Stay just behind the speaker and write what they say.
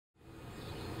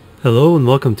Hello and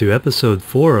welcome to episode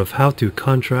 4 of How to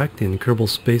Contract in Kerbal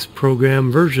Space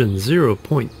Program version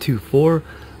 0.24.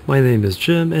 My name is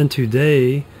Jim and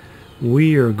today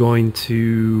we are going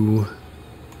to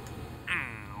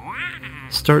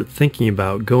start thinking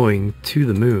about going to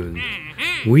the moon.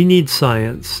 We need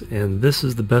science and this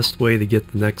is the best way to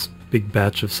get the next big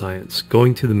batch of science,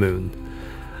 going to the moon.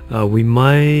 We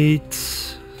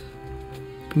might...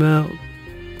 well,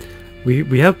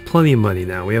 we have plenty of money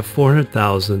now. We have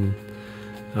 400,000.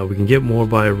 We can get more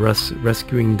by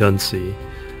rescuing Dunsey.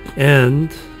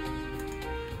 And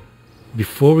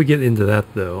before we get into that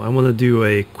though, I want to do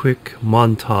a quick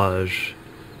montage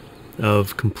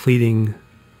of completing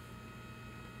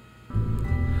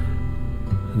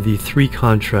the 3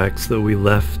 contracts that we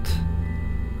left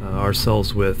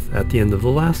ourselves with at the end of the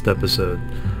last episode.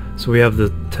 So we have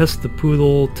the test the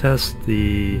poodle, test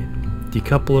the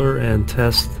decoupler, and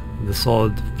test the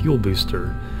solid fuel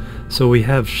booster. So we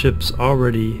have ships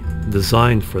already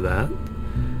designed for that.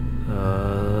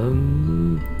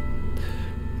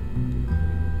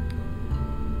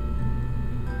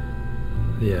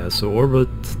 Yeah, so orbit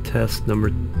test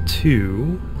number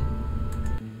 2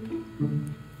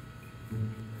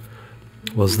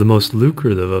 was the most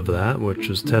lucrative of that, which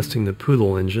was testing the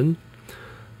poodle engine.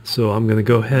 So I'm going to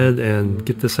go ahead and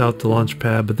get this out to launch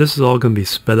pad, but this is all going to be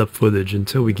sped up footage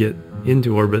until we get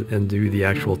into orbit and do the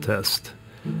actual test.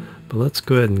 But let's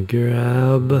go ahead and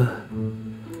grab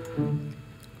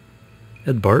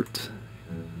Ed Bart,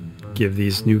 give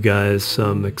these new guys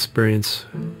some experience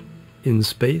in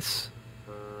space.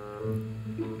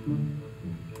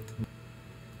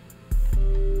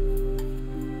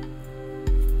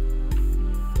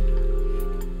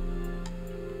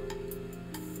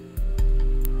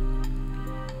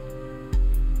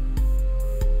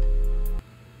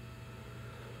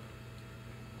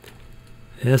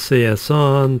 SAS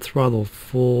on, throttle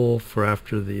full for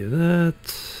after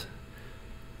that.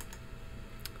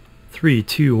 3,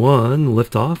 2, 1,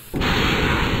 liftoff.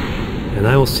 And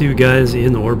I will see you guys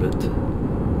in orbit.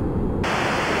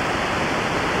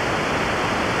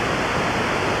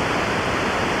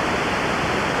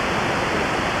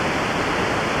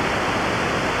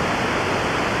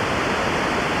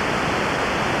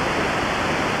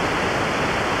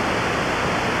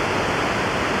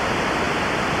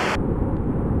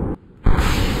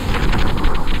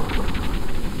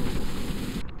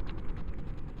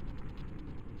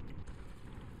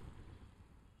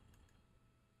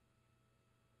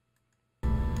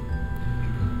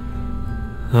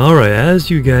 Alright, as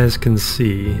you guys can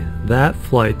see, that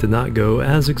flight did not go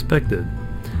as expected.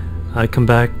 I come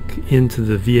back into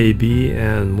the VAB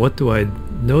and what do I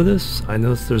notice? I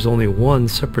notice there's only one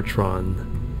Sepratron.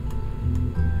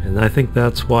 And I think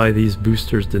that's why these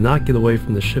boosters did not get away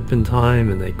from the ship in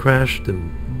time and they crashed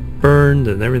and burned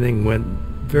and everything went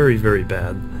very, very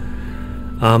bad.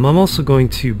 I'm also going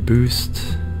to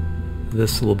boost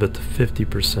this a little bit to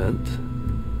 50%.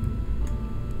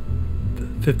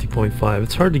 50.5.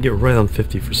 It's hard to get right on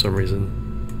 50 for some reason.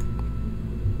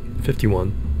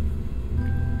 51.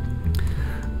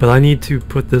 But I need to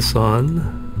put this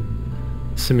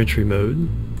on symmetry mode.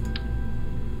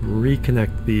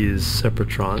 Reconnect these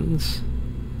Sepratrons.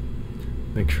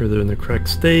 Make sure they're in the correct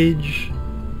stage.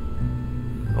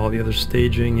 All the other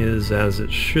staging is as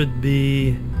it should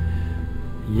be.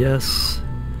 Yes.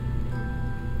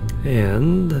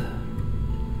 And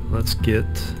let's get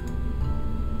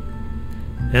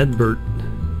Ed Bart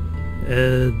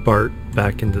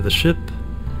back into the ship,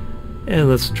 and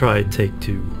let's try take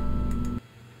 2.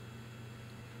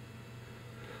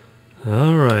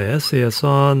 Alright, SAS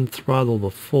on, throttle to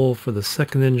full for the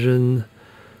second engine.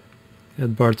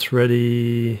 Ed Bart's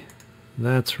ready,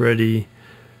 that's ready.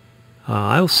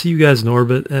 I'll see you guys in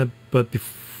orbit, but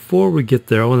before we get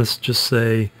there I want to just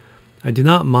say I do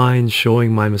not mind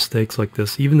showing my mistakes like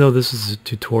this, even though this is a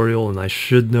tutorial and I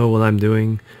should know what I'm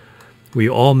doing. We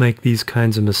all make these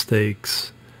kinds of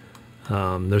mistakes.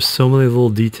 There's so many little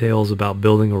details about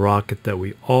building a rocket that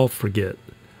we all forget.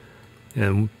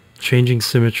 And changing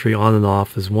symmetry on and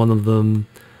off is one of them.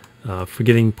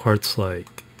 Forgetting parts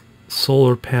like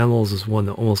solar panels is one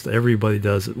that almost everybody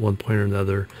does at one point or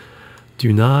another.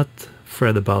 Do not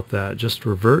fret about that. Just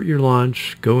revert your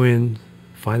launch, go in,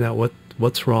 find out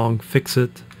what's wrong, fix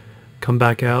it, come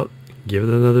back out, give it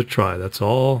another try. That's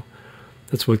all.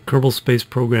 That's what Kerbal Space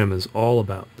Program is all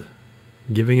about.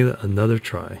 Giving it another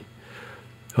try.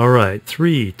 Alright,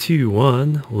 3, 2,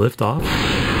 1, lift off.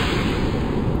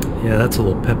 Yeah, that's a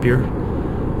little peppier.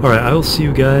 Alright, I will see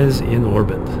you guys in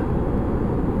orbit.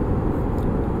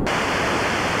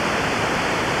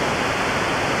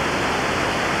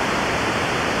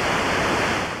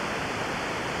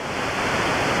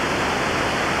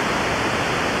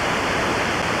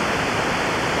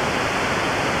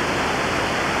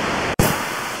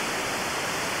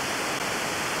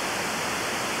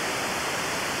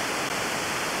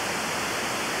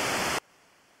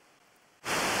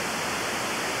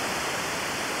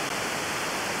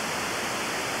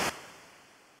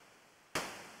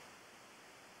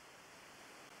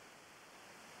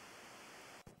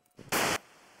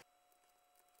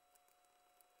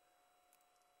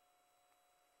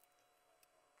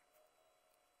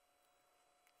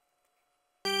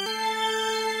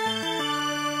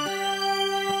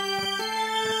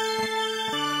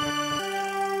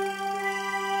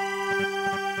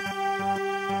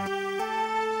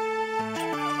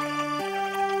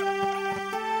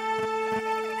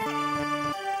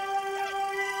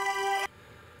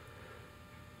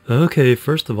 Okay,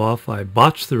 first of all, I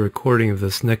botched the recording of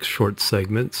this next short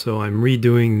segment, so I'm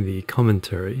redoing the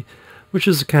commentary, which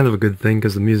is kind of a good thing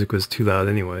because the music was too loud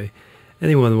anyway.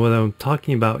 Anyway, what I'm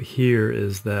talking about here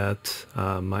is that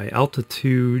my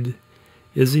altitude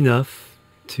is enough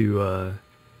to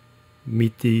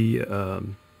meet the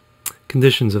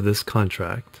conditions of this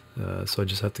contract, so I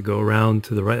just have to go around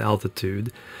to the right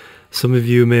altitude. Some of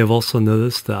you may have also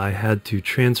noticed that I had to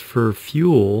transfer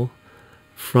fuel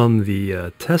from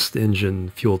the test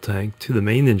engine fuel tank to the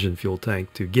main engine fuel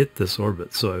tank to get this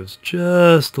orbit, so I was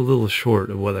just a little short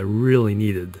of what I really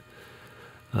needed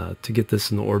to get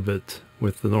this in orbit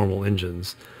with the normal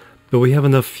engines. But we have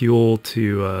enough fuel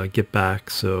to get back,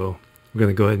 so we're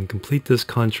going to go ahead and complete this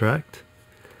contract.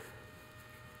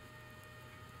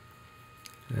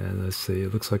 And let's see,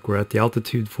 it looks like we're at the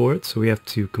altitude for it, so we have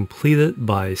to complete it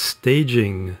by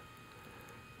staging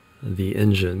the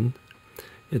engine.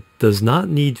 It does not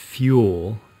need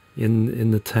fuel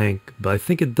in the tank, but I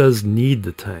think it does need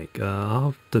the tank.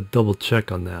 I'll have to double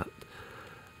check on that.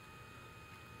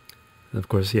 And of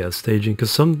course, yeah, staging,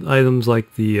 because some items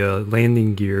like the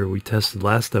landing gear we tested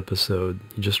last episode,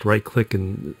 you just right click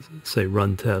and say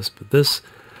run test, but this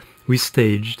we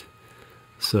staged.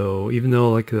 So even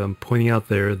though, like I'm pointing out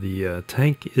there, the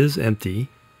tank is empty,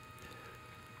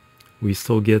 we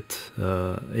still get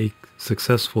a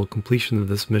successful completion of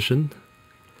this mission.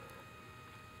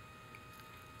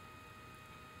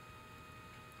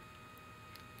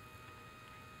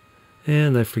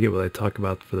 And I forget what I talk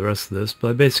about for the rest of this,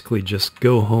 but I basically just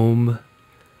go home,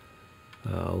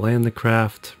 land the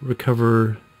craft,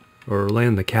 recover, or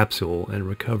land the capsule and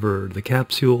recover the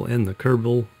capsule and the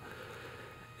Kerbal,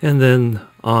 and then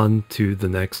on to the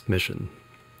next mission.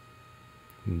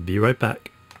 Be right back.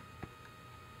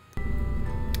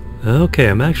 Okay,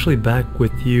 I'm actually back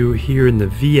with you here in the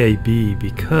VAB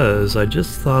because I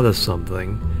just thought of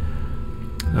something.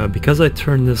 Because I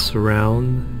turned this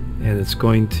around, and it's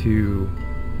going to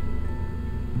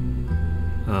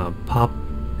pop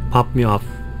me off,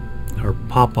 or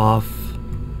pop off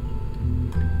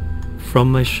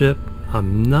from my ship.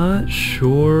 I'm not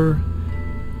sure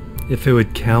if it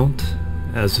would count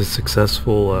as a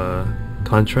successful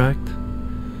contract.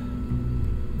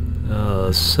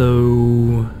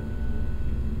 So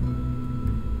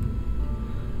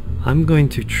I'm going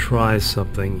to try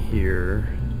something here.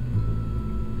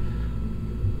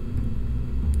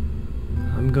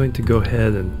 I'm going to go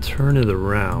ahead and turn it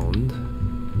around,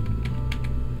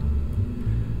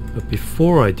 but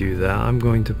before I do that, I'm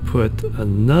going to put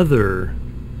another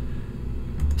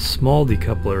small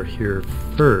decoupler here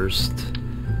first,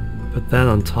 put that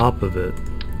on top of it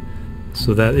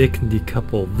so that it can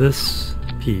decouple this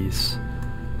piece,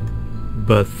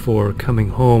 but for coming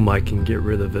home I can get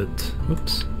rid of it.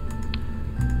 Whoops,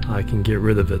 I can get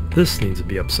rid of it. This needs to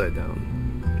be upside down.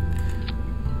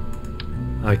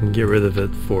 I can get rid of it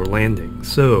for landing.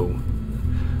 So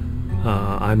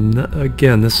I'm not,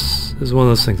 again, this is one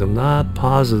of those things, I'm not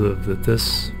positive that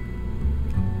this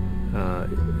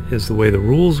is the way the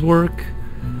rules work,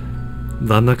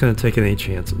 but I'm not going to take any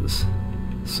chances.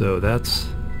 So that's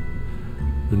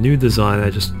the new design.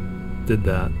 I just did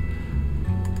that.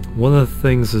 One of the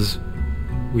things is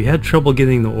we had trouble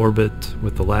getting the orbit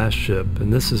with the last ship,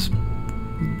 and this is,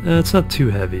 it's not too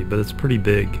heavy, but it's pretty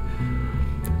big.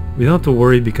 We don't have to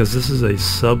worry because this is a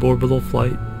suborbital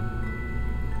flight,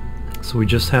 so we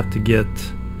just have to get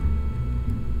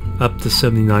up to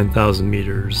 79,000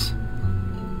 meters,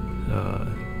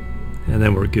 and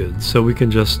then we're good. So we can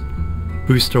just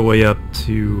boost our way up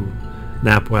to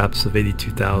NAPWAPs of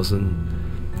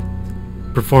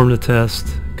 82,000, perform the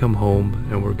test, come home,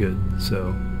 and we're good.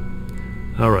 So,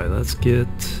 alright, let's get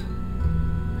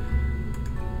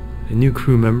a new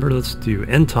crew member. Let's do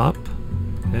NTOP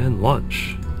and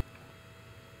launch.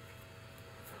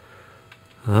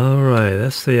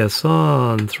 Alright, SAS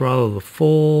on, throttle to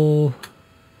full,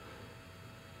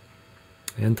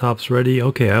 and top's ready.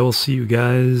 Okay, I will see you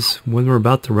guys when we're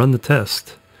about to run the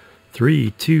test. 3,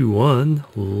 2, 1,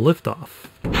 liftoff.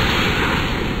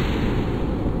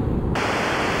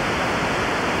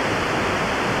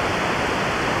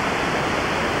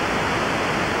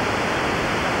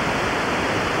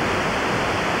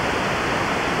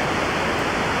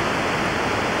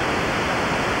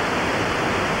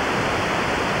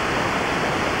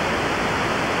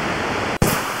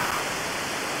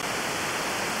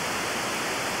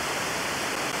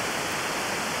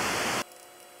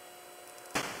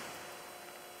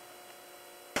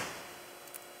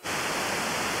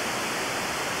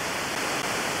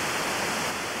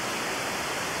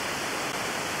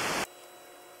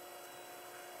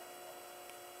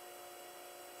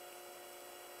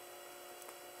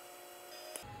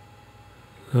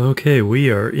 Okay,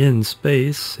 we are in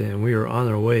space and we are on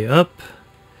our way up.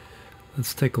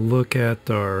 Let's take a look at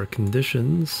our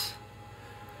conditions.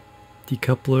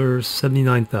 Decoupler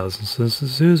 79,000. So as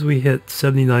soon as we hit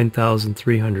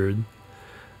 79,300,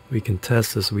 we can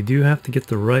test this. We do have to get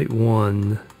the right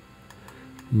one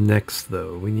next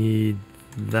though. We need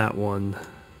that one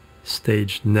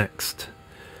staged next.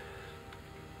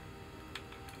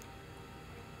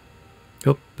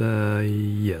 Oh,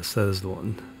 yes, that is the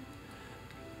one.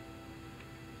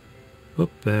 Oh,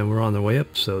 and we're on the way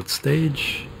up, so it's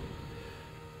stage.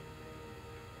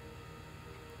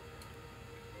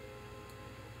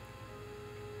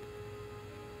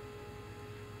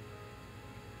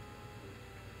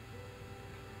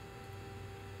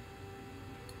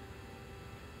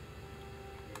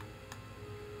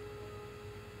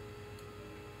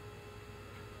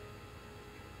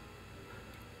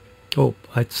 Oh,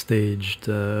 I staged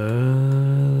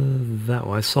that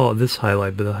one. I saw this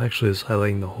highlight, but it actually is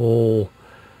highlighting the whole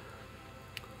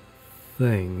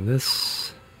thing.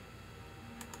 This...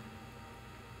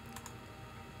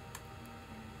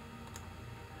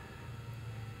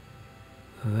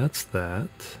 that's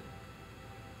that.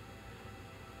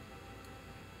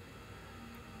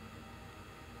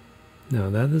 No,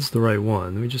 that is the right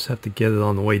one. We just have to get it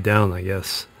on the way down, I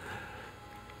guess.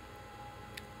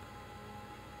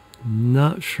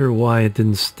 Not sure why it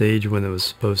didn't stage when it was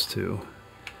supposed to.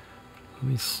 Let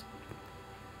me...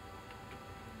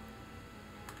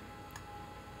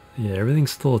 yeah,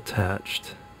 everything's still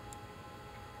attached.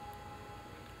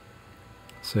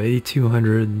 So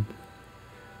 8,200.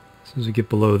 As soon as we get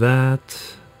below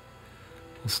that,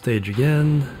 we'll stage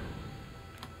again.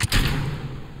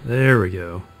 There we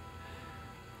go.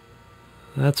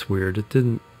 That's weird. It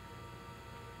didn't...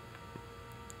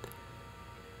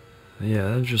 yeah,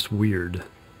 that was just weird.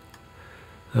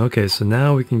 Okay, so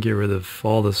now we can get rid of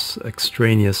all this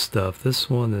extraneous stuff. This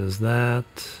one is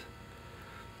that.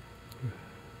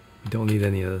 We don't need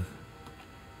any of...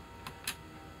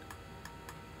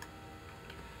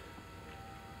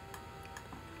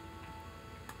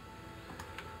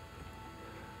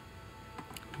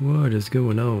 what is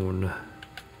going on?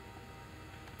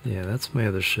 Yeah, that's my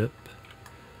other ship.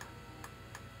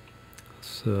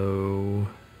 So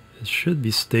it should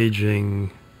be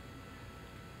staging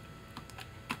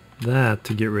that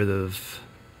to get rid of...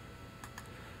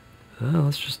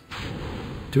 let's just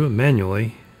do it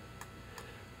manually.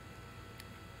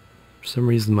 For some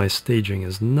reason my staging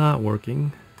is not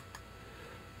working.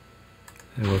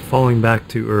 And we're falling back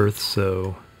to Earth,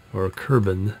 so... or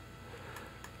Kerbal.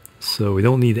 So we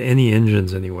don't need any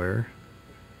engines anywhere.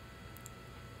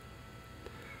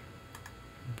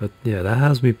 But yeah, that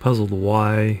has me puzzled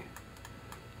why...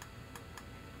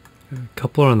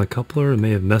 coupler on the coupler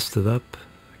may have messed it up,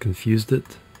 confused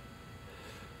it.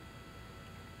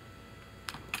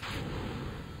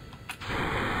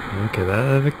 Okay,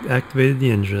 that activated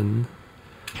the engine.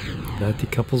 That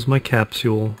decouples my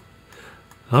capsule.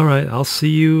 Alright, I'll see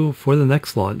you for the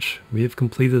next launch. We have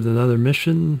completed another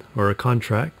mission, or a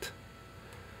contract.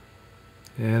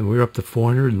 And we're up to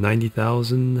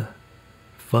 490,000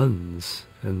 funds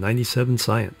and 97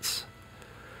 science.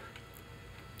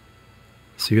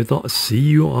 See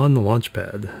you on the launch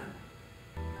pad.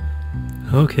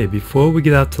 Okay, before we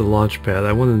get out to the launch pad,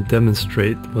 I want to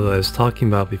demonstrate what I was talking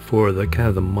about before, the kind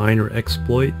of the minor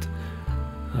exploit.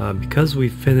 Because we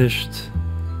finished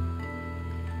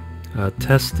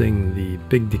testing the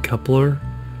big decoupler,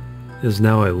 is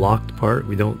now a locked part.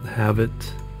 We don't have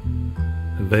it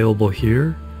available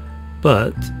here,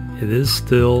 but it is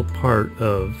still part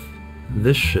of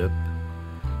this ship,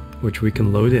 which we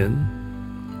can load in.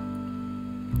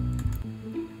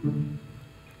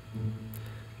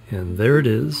 And there it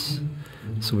is.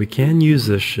 So we can use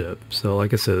this ship. So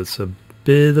like I said, it's a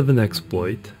bit of an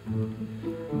exploit,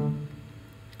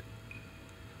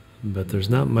 but there's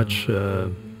not much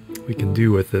we can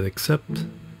do with it except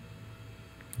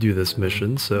do this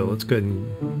mission. So let's go ahead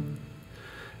and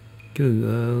get it,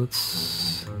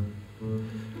 let's...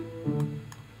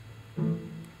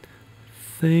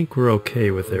 think we're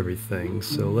okay with everything,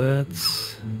 so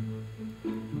let's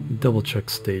double check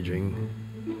staging.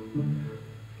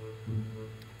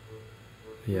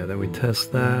 Yeah, then we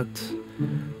test that.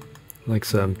 Like I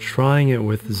said, I'm trying it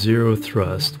with 0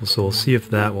 thrust, so we'll see if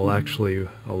that will actually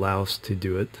allow us to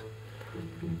do it.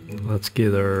 Let's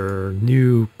get our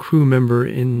new crew member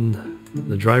in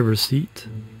the driver's seat.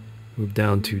 Move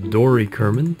down to Dory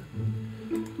Kerman.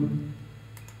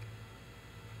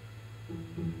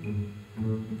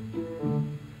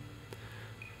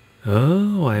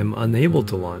 Oh, I am unable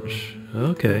to launch.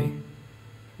 Okay.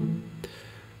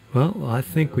 Well, I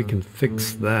think we can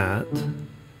fix that.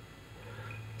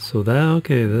 So that,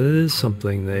 okay, that is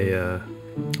something they, I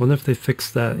wonder if they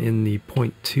fixed that in the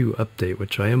 0.2 update,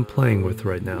 which I am playing with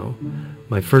right now.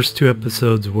 My first 2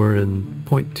 episodes were in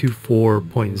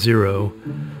 0.24.0,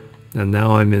 and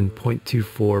now I'm in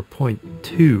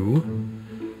 0.24.2,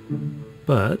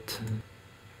 but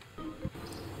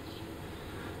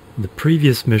the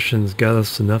previous missions got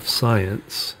us enough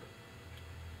science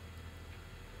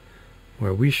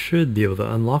where we should be able to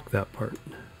unlock that part.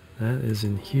 That is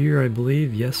in here, I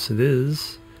believe. Yes, it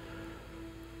is.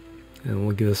 And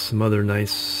we'll get us some other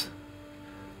nice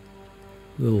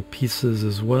little pieces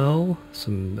as well.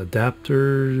 Some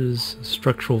adapters,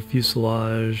 structural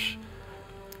fuselage,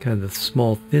 kind of the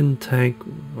small thin tank,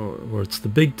 or it's the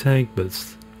big tank, but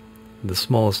it's the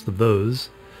smallest of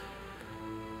those.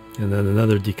 And then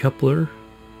another decoupler.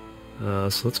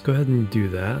 So let's go ahead and do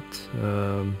that.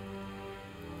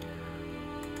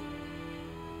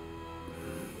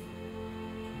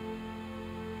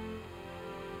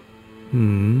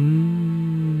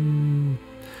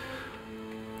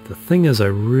 The thing is, I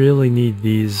really need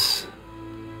these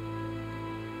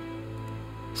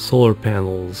solar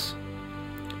panels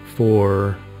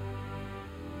for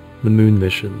the moon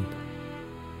mission.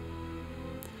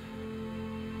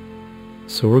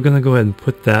 So we're going to go ahead and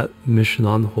put that mission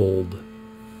on hold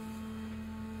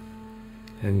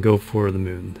and go for the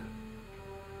moon.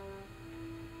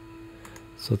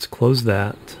 So let's close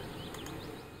that.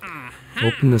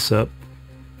 Open this up.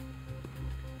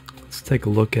 Let's take a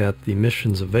look at the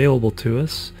missions available to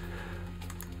us.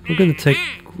 We're going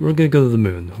to go to the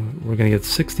moon. We're going to get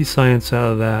 60 science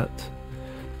out of that,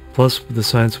 plus the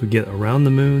science we get around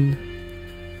the moon.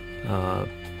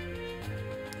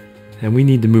 And we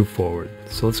need to move forward.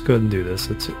 So let's go ahead and do this.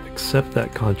 Let's accept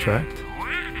that contract.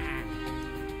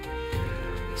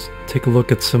 Let's take a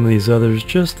look at some of these others,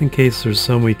 just in case there's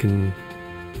some we can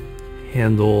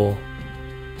handle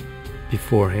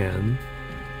beforehand.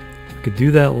 We could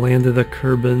do that, land at a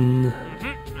Kerbal.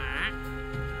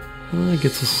 Well, that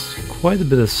gets us quite a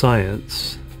bit of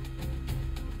science.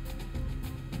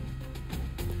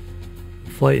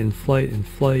 Flight and flight and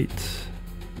flight.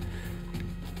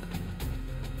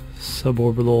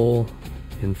 Suborbital,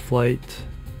 in flight,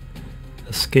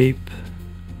 escape,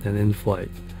 and in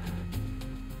flight.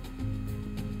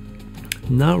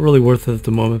 Not really worth it at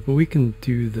the moment, but we can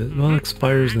do the, well, it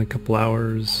expires in a couple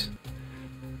hours.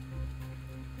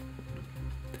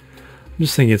 I'm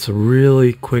just thinking it's a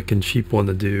really quick and cheap one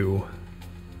to do.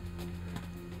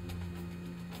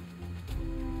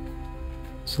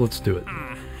 So let's do it.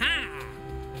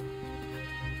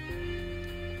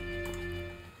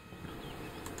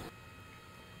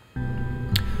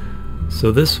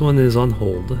 So this one is on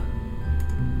hold.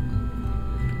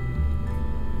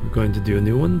 We're going to do a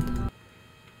new one.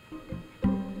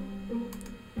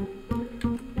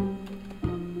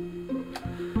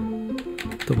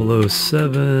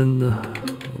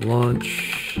 .007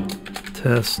 launch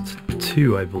test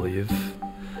 2, I believe.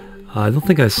 I don't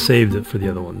think I saved it for the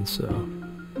other one, so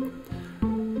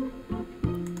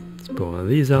let's put one of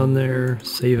these on there,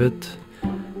 save it,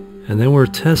 and then we're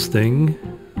testing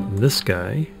this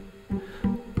guy.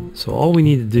 So all we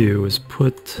need to do is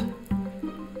put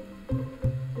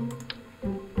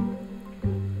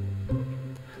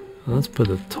let's put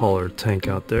a taller tank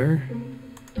out there.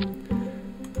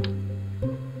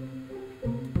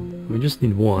 We just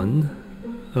need one.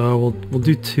 We'll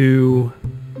do 2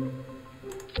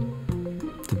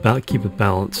 to keep it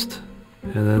balanced,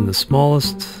 and then the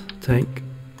smallest tank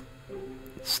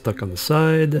stuck on the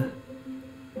side.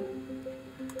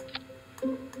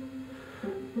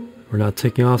 We're not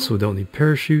taking off, so we don't need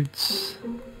parachutes.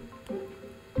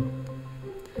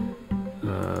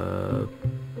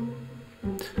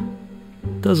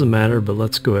 Doesn't matter, but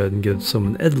let's go ahead and give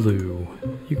someone Edlu.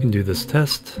 You can do this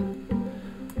test.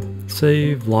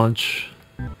 Save, launch.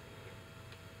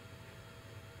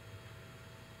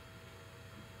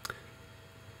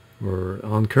 We're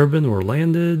on Kerbal, we're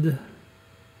landed.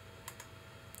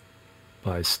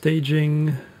 By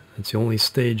staging. That's the only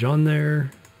stage on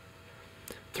there.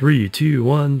 3, 2,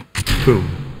 1,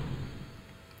 boom.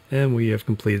 And we have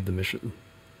completed the mission.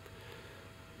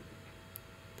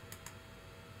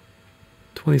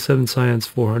 27 science,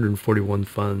 441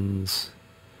 funds.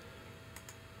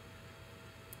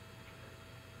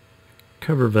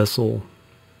 Cover vessel.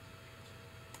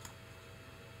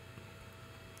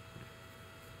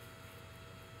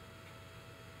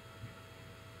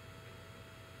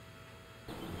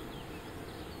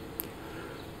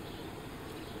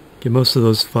 Get most of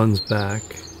those funds back.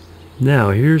 Now,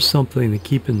 here's something to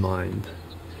keep in mind.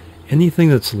 Anything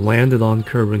that's landed on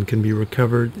Kerbal can be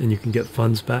recovered and you can get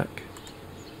funds back.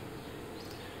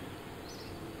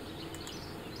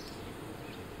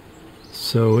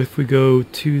 So if we go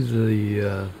to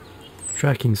the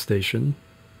tracking station,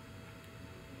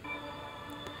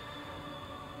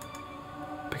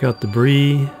 pick out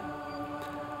debris,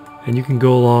 and you can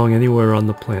go along anywhere on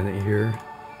the planet here.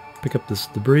 Pick up this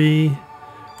debris,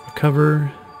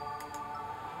 recover,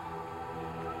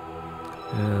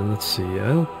 and let's see, I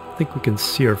don't think we can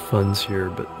see our funds here,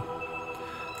 but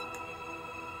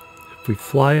if we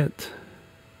fly it,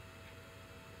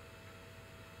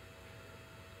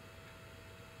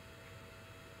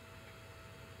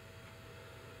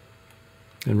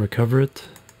 and recover it,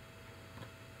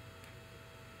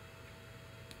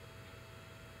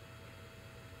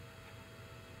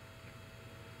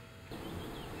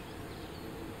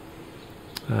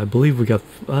 I believe we got,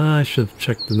 I should have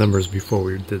checked the numbers before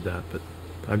we did that, but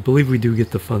I believe we do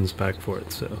get the funds back for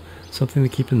it, so something to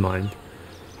keep in mind.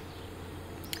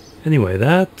 Anyway,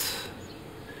 that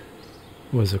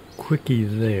was a quickie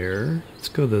there. Let's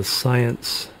go to the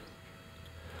science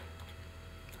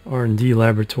R&D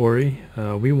laboratory.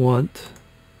 We want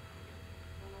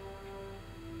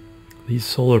these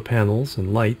solar panels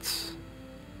and lights.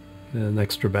 An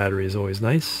extra battery is always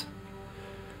nice.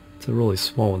 It's a really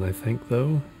small one, I think,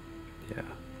 though. Yeah.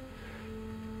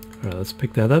 Alright, let's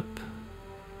pick that up.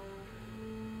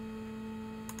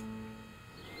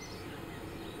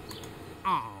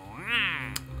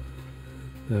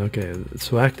 Okay,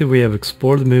 so active we have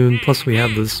Explore the Moon, plus we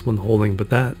have this one holding, but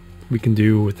that we can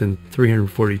do within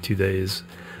 342 days.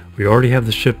 We already have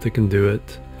the ship that can do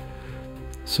it,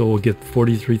 so we'll get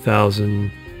 43,000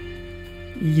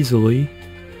 easily.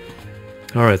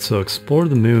 Alright, so Explore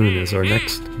the Moon is our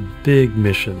next big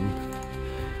mission,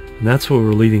 and that's what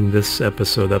we're leading this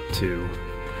episode up to.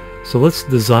 So let's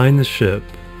design the ship.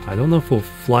 I don't know if we'll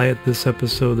fly it this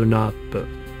episode or not, but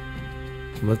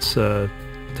let's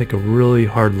take a really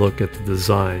hard look at the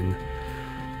design.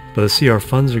 But I see our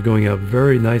funds are going up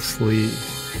very nicely.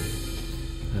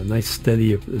 A nice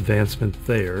steady advancement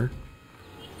there.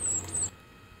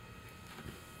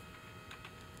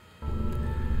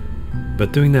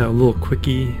 But doing that a little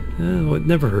quickie, well, it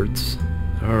never hurts.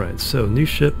 Alright, so new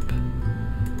ship.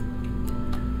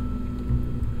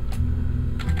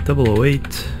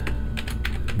 008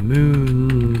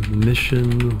 Moon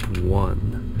Mission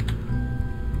 1.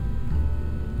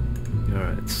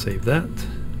 Alright, save that.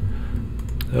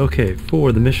 Okay,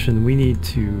 for the mission we need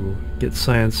to get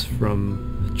science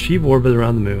from achieve orbit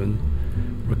around the moon,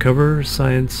 recover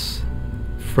science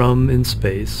from in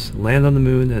space, land on the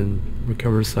moon, and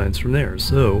recover science from there.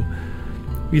 So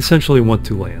we essentially want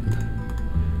to land.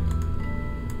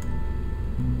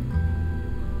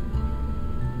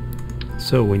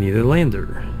 So we need a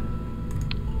lander.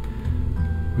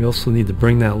 We also need to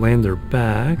bring that lander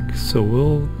back,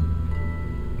 so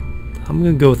I'm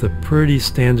going to go with a pretty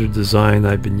standard design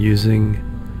I've been using.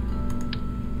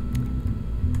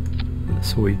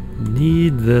 So we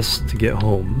need this to get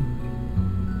home.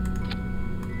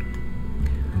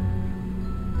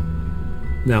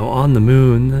 Now on the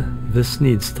moon, this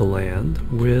needs to land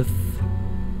with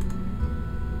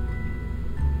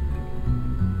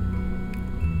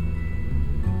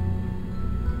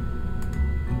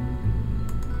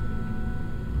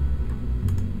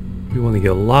we want to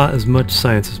get as much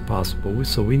science as possible,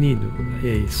 so we need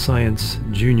a science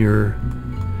junior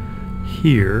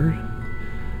here.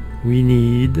 We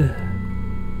need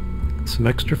some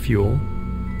extra fuel.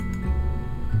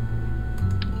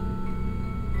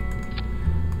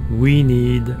 We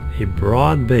need a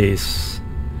broad base.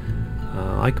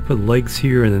 I could put legs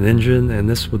here and an engine, and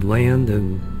this would land,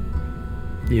 and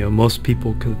most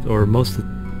people could, or most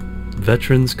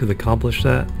veterans could accomplish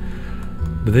that.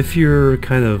 But if you're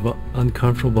kind of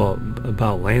uncomfortable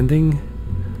about landing,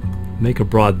 make a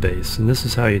broad base, and this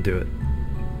is how you do it.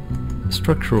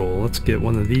 Structural, let's get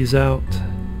one of these out.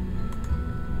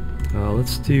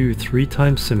 Let's do 3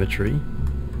 times symmetry.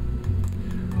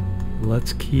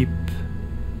 Let's keep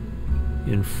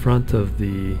in front of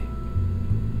the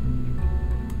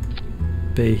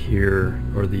bay here,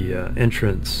 or the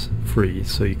entrance, free,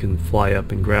 so you can fly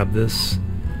up and grab this.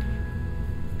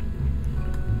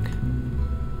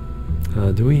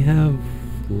 Do we have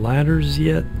ladders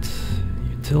yet?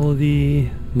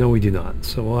 Utility? No, we do not.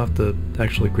 So we'll have to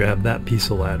actually grab that piece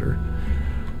of ladder.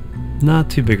 Not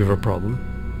too big of a problem.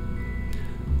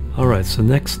 Alright, so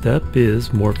next step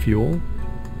is more fuel.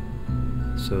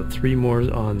 So 3 more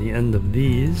on the end of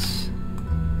these.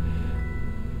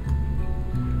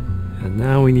 And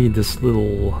now we need this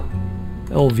little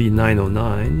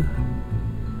LV909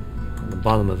 on the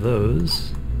bottom of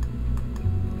those.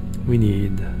 We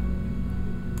need...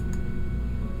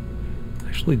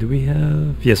 Actually, do we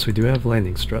have... Yes, we do have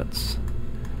landing struts.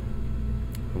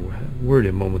 worried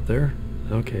a moment there.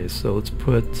 Okay, so let's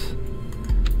put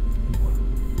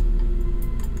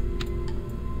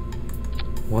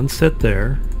one set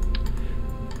there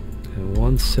and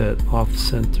one set off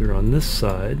center on this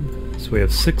side, so we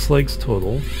have 6 legs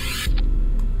total.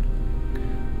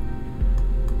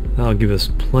 That'll give us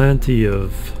plenty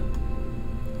of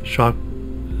shock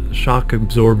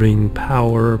absorbing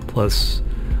power, plus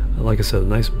like I said, a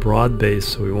nice broad base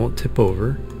so we won't tip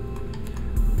over.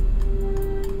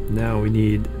 Now we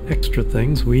need extra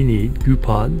things. We need goo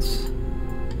pods.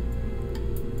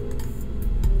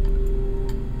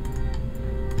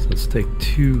 So let's take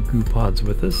 2 goo pods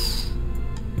with us.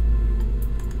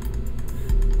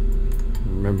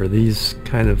 Remember, these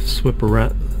kind of swap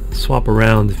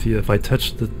around. If I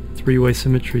touch the 3-way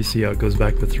symmetry, see how it goes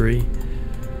back to 3.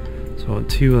 So I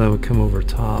want 2, and I would come over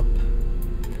top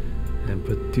and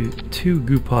put 2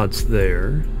 goo pods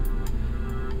there.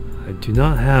 I do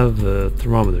not have a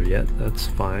thermometer yet. That's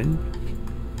fine.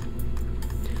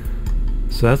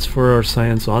 So that's for our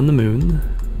science on the moon.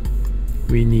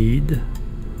 We need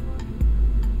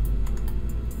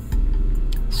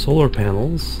solar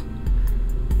panels.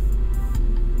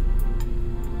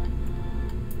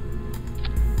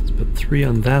 Let's put 3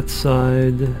 on that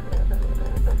side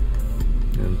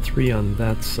and 3 on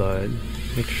that side.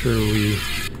 Make sure we,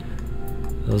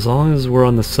 as long as we're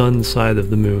on the sun side of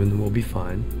the moon, we'll be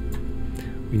fine.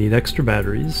 We need extra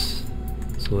batteries,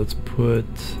 so let's put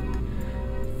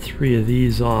 3 of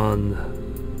these on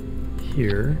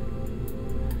here.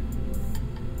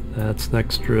 That's an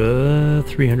extra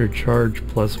 300 charge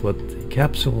plus what the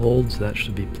capsule holds. That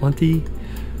should be plenty.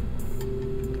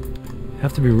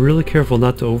 Have to be really careful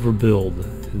not to overbuild,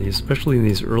 especially in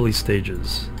these early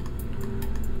stages.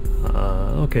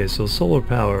 Okay, so solar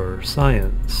power,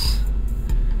 science,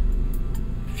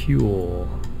 fuel.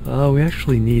 We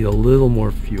actually need a little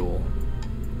more fuel.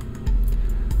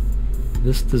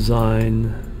 This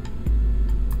design,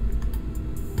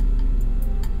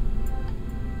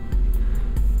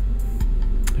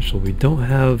 actually we don't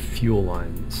have fuel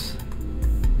lines.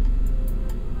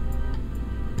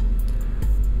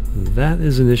 That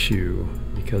is an issue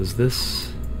because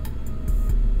this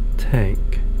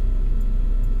tank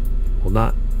will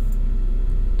not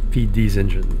feed these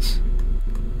engines.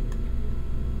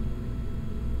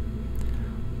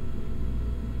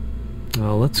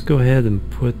 Let's go ahead and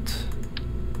put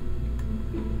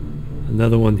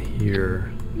another one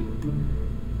here,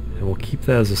 and we'll keep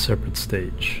that as a separate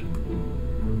stage.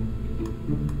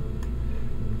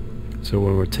 So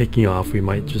when we're taking off, we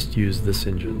might just use this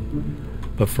engine.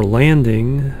 But for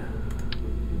landing,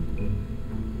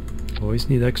 always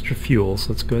need extra fuel,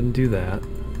 so let's go ahead and do that.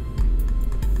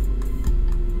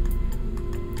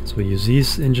 So we use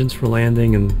these engines for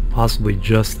landing and possibly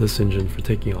just this engine for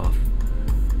taking off.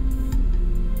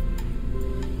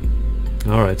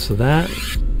 Alright, so that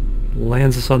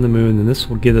lands us on the moon, and this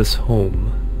will get us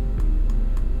home.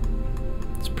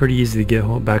 It's pretty easy to get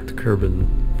home back to Kerbal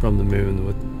from the moon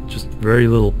with just very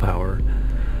little power.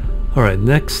 Alright,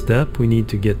 next step, we need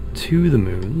to get to the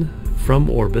moon from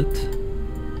orbit.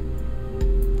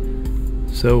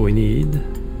 So we need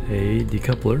a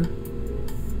decoupler.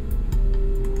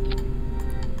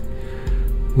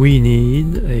 We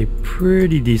need a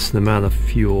pretty decent amount of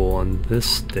fuel on this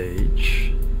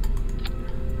stage.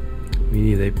 We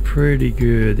need a pretty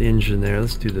good engine there.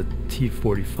 Let's do the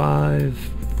T45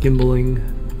 gimbaling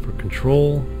for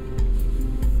control.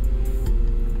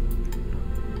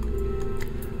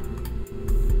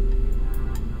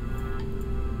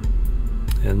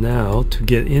 And now to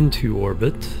get into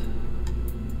orbit,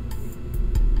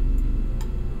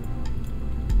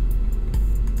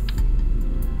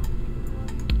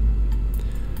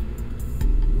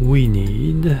 we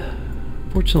need,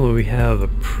 fortunately we have a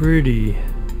pretty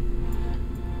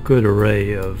good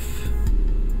array of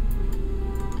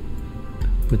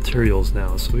materials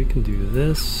now, so we can do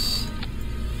this.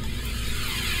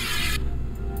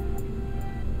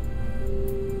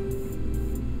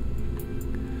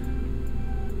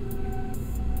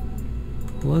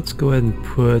 Let's go ahead and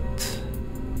put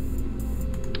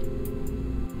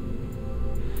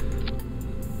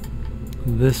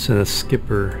this in a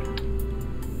skipper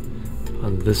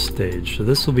on this stage. So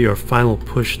this will be our final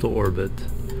push to orbit.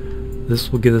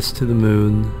 This will get us to the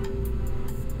moon,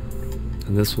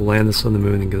 and this will land us on the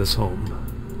moon and get us home.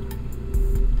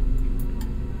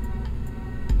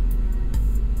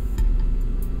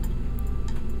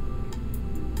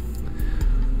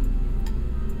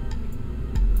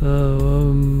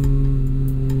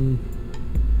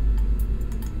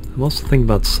 I'm also thinking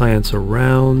about science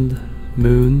around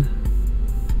moon.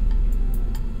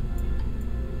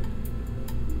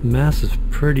 mass is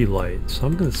pretty light, so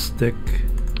I'm going to stick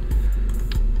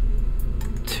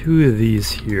 2 of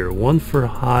these here. One for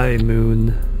high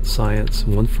moon science,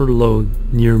 and one for low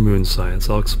near moon science.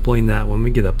 I'll explain that when we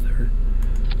get up there.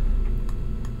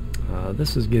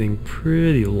 This is getting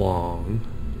pretty long,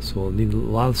 so we'll need a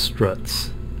lot of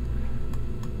struts.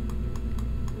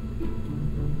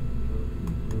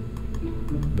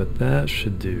 But that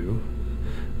should do.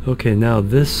 Okay, now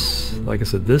this, like I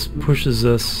said, this pushes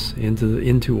us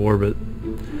into orbit.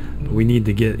 But we need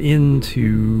to get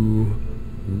into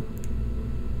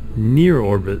near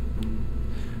orbit,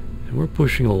 and we're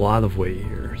pushing a lot of weight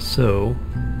here. So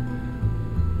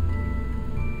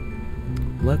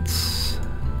let's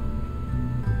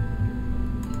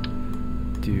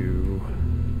do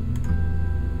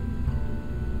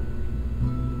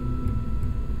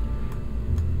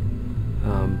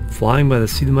flying by the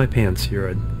seat of my pants here.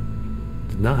 I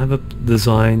did not have a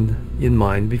design in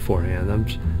mind beforehand. I'm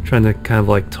trying to kind of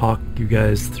like talk you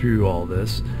guys through all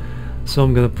this. So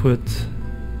I'm going to put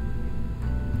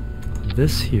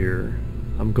this here.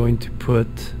 I'm going to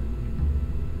put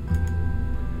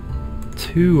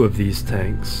 2 of these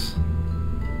tanks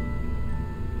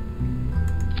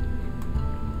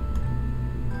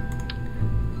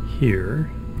here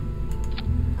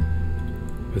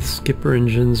with skipper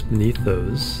engines beneath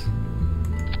those.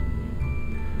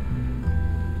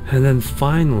 And then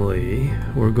finally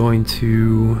we're going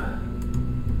to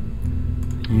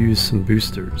use some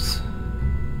boosters.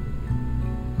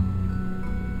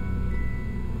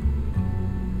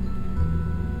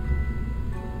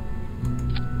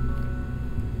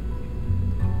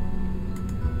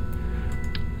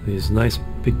 These nice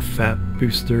big fat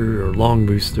booster or long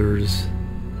boosters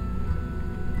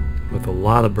with a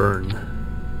lot of burn.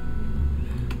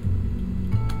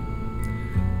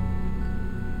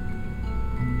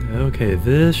 Okay,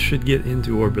 this should get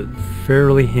into orbit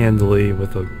fairly handily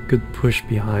with a good push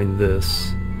behind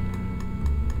this.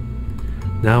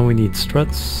 Now we need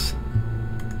struts.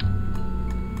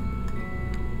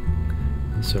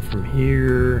 So from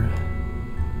here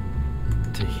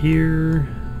to here,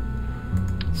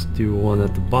 let's do one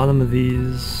at the bottom of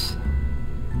these.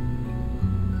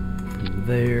 From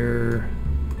there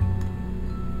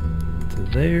to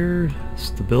there,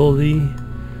 stability.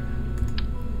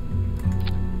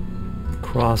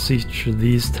 Across each of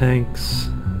these tanks.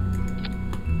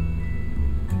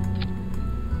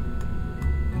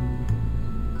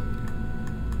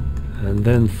 And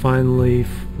then finally,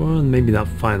 well, maybe not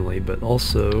finally, but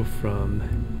also from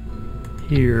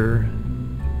here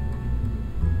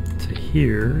to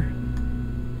here.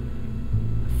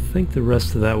 I think the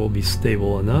rest of that will be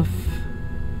stable enough.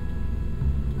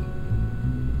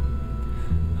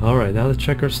 Alright, now to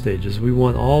check our stages. We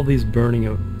want all these burning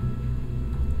out.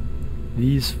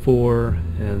 These 4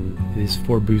 and these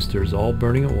 4 boosters all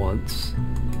burning at once.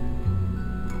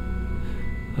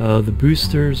 The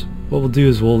boosters, what we'll do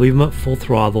is we'll leave them at full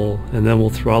throttle, and then we'll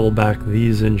throttle back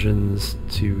these engines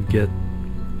to get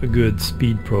a good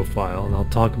speed profile, and I'll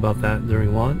talk about that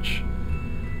during launch.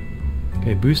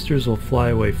 Okay, boosters will fly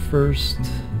away first,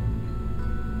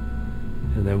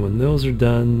 and then when those are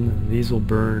done, these will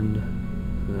burn,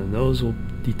 and then those will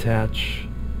detach.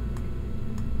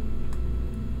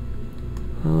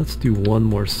 Let's do one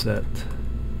more set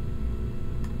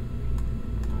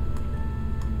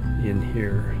in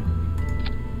here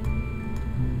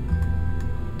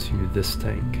to this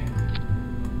tank.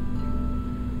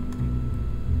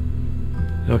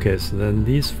 Okay, so then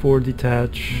these 4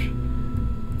 detach.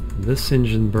 This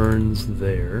engine burns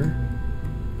there.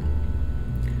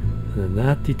 And then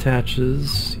that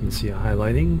detaches. You can see it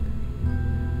highlighting.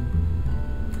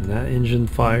 And that engine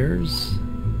fires.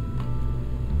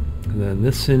 And then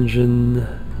this engine,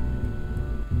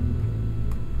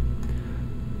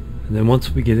 and then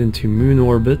once we get into moon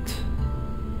orbit,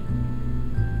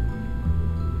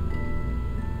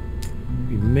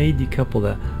 we may decouple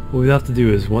that. What we have to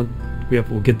do is we'll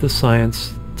get the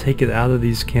science, take it out of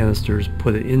these canisters,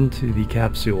 put it into the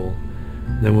capsule,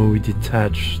 and then when we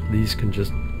detach, these can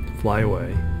just fly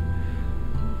away.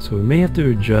 So we may have to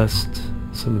adjust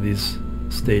some of these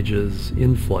stages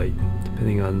in flight,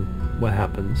 depending on what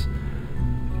happens.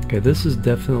 Okay, this is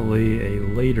definitely a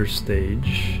later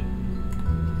stage.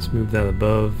 Let's move that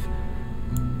above.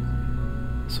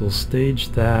 So we'll stage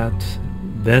that,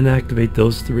 then activate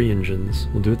those 3 engines.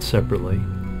 We'll do it separately.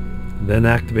 Then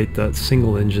activate that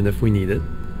single engine if we need it.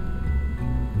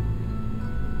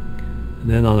 And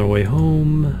then on our way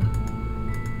home,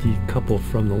 decouple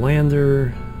from the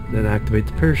lander, then activate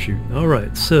the parachute.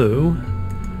 Alright, so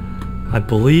I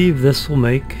believe this will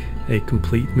make a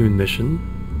complete moon mission.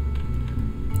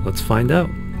 Let's find out.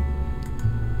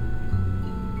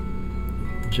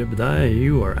 Jebediah,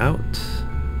 you are out.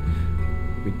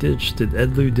 We ditched it.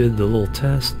 Edlu did the little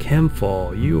test.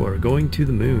 Camfall, you are going to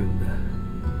the moon.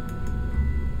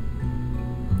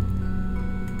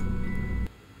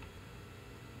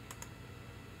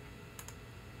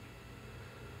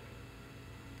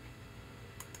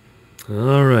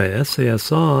 Alright,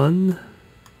 SAS on.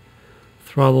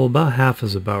 Throttle about half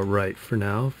is about right for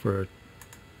now for a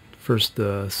first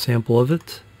sample of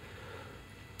it.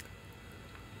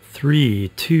 3,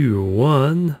 2,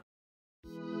 1.